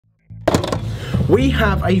We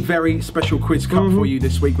have a very special quiz cup for you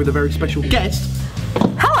this week with a very special guest.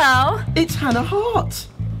 Hello! It's Hannah Hart.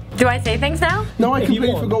 Do I say things now? No, I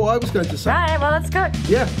completely forgot what I was going to say. Alright, well let's cook.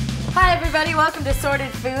 Yeah. Hi everybody, welcome to Sorted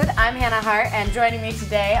Food. I'm Hannah Hart and joining me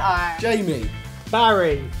today are... Jamie.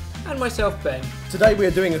 Barry. And myself, Ben. Today we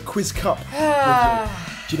are doing a quiz cup review.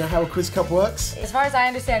 Do you know how a quiz cup works? As far as I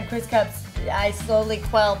understand quiz cups, I slowly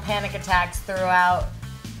quell panic attacks throughout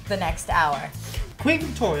the next hour. Queen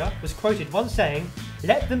Victoria was quoted once saying,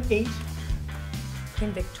 "Let them eat."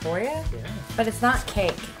 Queen Victoria? Yeah. But it's not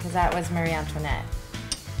cake, because that was Marie Antoinette.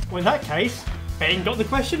 Well, in that case, Ben got the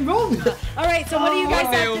question wrong. Alright, so what do you guys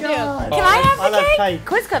have to do? God. Can I have the I love cake? cake.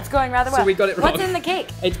 Quiz cup's going rather well. So we got it wrong. What's in the cake?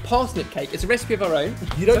 It's parsnip cake. It's a recipe of our own.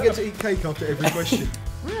 You don't get to eat cake after every question.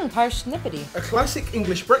 Parsnippity. A classic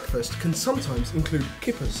English breakfast can sometimes include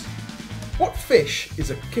kippers. What fish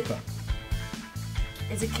is a kipper?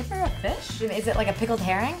 Is a kipper a fish? Is it like a pickled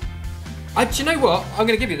herring? Do you know what? I'm going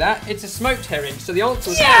to give you that. It's a smoked herring. So the answer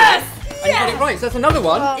was Yes! herring. And you got it right. So that's another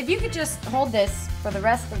one. If you could just hold this for the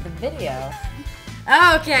rest of the video.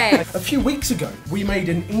 Okay. A few weeks ago, we made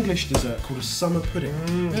an English dessert called a summer pudding.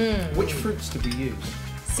 Which fruits did we use?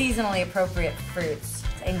 Seasonally appropriate fruits.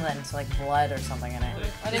 It's England, so like blood or something in it.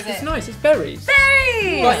 What is It's it? nice. It's berries.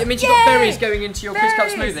 Berries! Right, it means you've got berries going into your quiz cup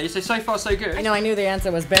smoothie. So far so good. I know, I knew the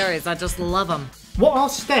answer was berries. I just love them. What are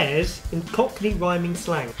stairs in Cockney rhyming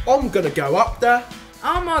slang? I'm gonna go up there.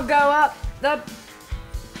 I'm gonna go up the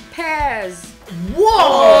pears. Whoa!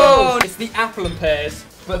 Oh, it's the apple and pears.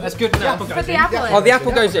 But that's good enough. apple Put the apple in. Oh, the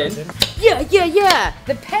apple goes in. Yeah.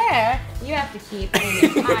 The pear you have to keep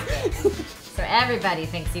in your pocket. So everybody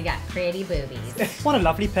thinks you got pretty boobies. What a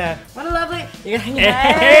lovely pair. What a lovely...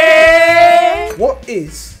 What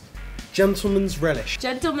is gentleman's relish?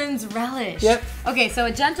 Gentleman's relish. Yep. Okay, so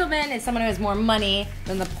a gentleman is someone who has more money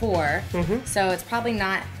than the poor. So it's probably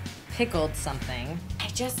not pickled something. I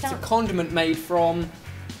just It's a don't... condiment made from...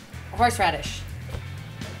 Horseradish.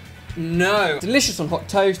 No. Delicious on hot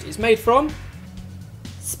toast. It's made from...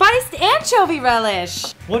 Spiced anchovy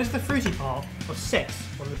relish. What is the fruity part of sex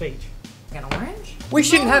on the beach? An orange? We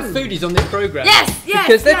shouldn't have foodies on this programme. Yes.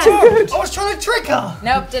 Because they're too good. I was trying to trick her!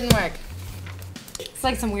 Nope, didn't work. It's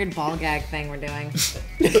like some weird ball gag thing we're doing.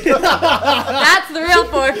 That's the real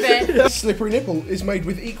forfeit. Slippery nipple is made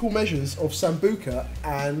with equal measures of sambuca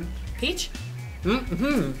and... Peach?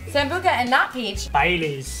 Sambuca and not peach.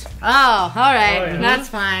 Baileys. Oh, alright. Oh, yeah. That's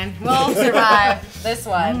fine. We'll survive this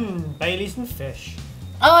one. Baileys and fish.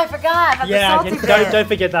 Oh, I forgot about the salty bit. don't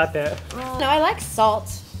forget that bit. No, I like salt,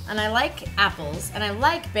 and I like apples, and I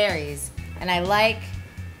like berries, and I like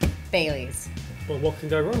Baileys. Well, what can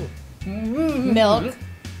go wrong? Milk.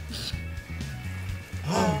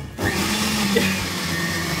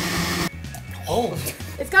 Oh.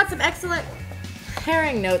 It's got some excellent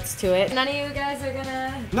herring notes to it. None of you guys are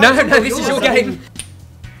gonna... No, this is your game.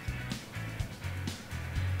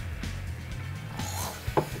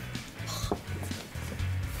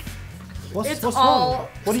 What's all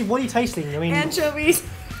wrong? What are you tasting? I mean, Anchovies.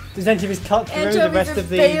 does anchovies cut through the Anchovies rest and of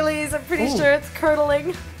the... Baileys. I'm pretty sure it's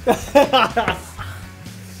curdling. That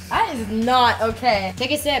is not okay.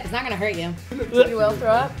 Take a sip. It's not gonna hurt you. You will throw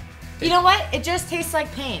up. You know what? It just tastes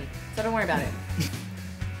like pain. So don't worry about it.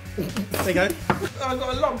 There you go. I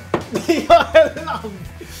got a lump.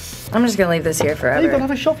 I'm just gonna leave this here You forever. gotta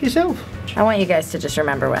have a shot for yourself. I want you guys to just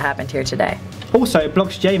remember what happened here today. Also, it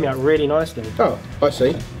blocks Jamie out really nicely. Oh, I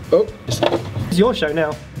see. Oh. It's your show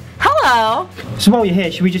now. Hello. So while you're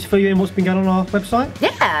here, should we just fill you in what's been going on our website?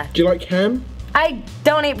 Yeah. Do you like ham? I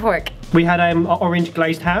don't eat pork. We had orange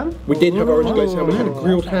glazed ham. We did have orange glazed ham. We had a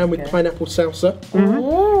grilled ham with pineapple salsa.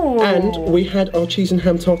 Ooh. And we had our cheese and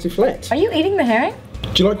ham tartiflette. Are you eating the herring?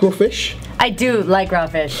 Do you like raw fish? I do like raw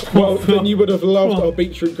fish. Well, then you would have loved our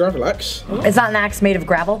beetroot gravlax. Is that an axe made of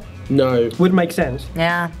gravel? No. Would make sense.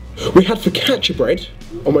 Yeah. We had focaccia bread.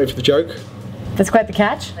 I'm waiting for the joke. That's quite the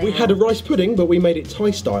catch. We had a rice pudding, but we made it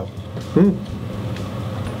Thai style.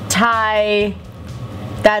 Thai.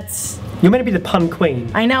 That's... You're meant to be the pun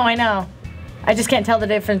queen. I know. I just can't tell the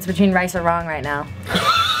difference between rice or wrong right now.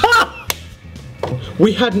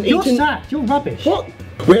 We hadn't You're eaten... sacked. You're rubbish. What?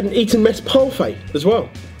 We hadn't eaten mess parfait as well.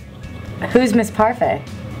 Who's Miss Parfait?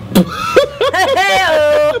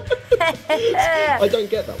 I don't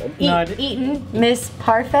get that one. Eaten Miss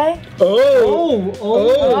Parfait?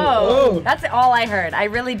 Oh. That's all I heard. I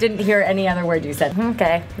really didn't hear any other word you said.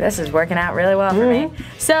 Okay, this is working out really well for me.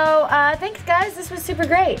 So, thanks guys, this was super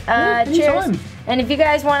great. Cheers. anytime. And if you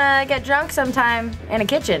guys want to get drunk sometime in a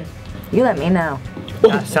kitchen, you let me know.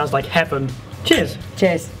 That sounds like heaven. Cheers.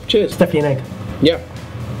 Cheers. Cheers. Stephanie and egg. Yeah.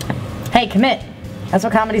 Hey, commit. That's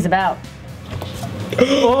what comedy's about.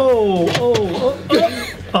 Oh, they're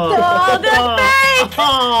fake!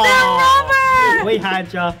 They're rubber! We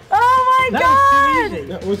had ya. Oh my god! That was too easy.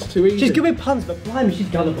 That was too easy. She's good with puns, but blimey, she's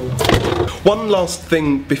gullible. One last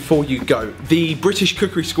thing before you go. The British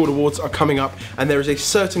Cookery School Awards are coming up, and there is a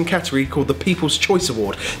certain category called the People's Choice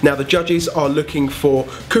Award. Now, the judges are looking for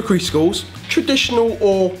cookery schools, traditional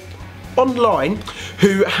or online,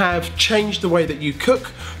 who have changed the way that you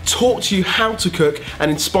cook, taught you how to cook,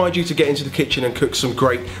 and inspired you to get into the kitchen and cook some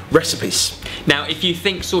great recipes. Now, if you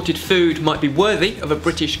think Sorted Food might be worthy of a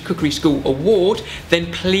British Cookery School Award,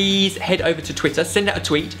 then please head over to Twitter, send out a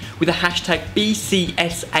tweet with the hashtag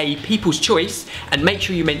BCSA People's Choice, and make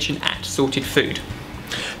sure you mention @SortedFood.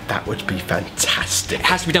 That would be fantastic. It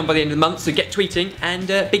has to be done by the end of the month, so get tweeting, and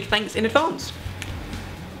big thanks in advance.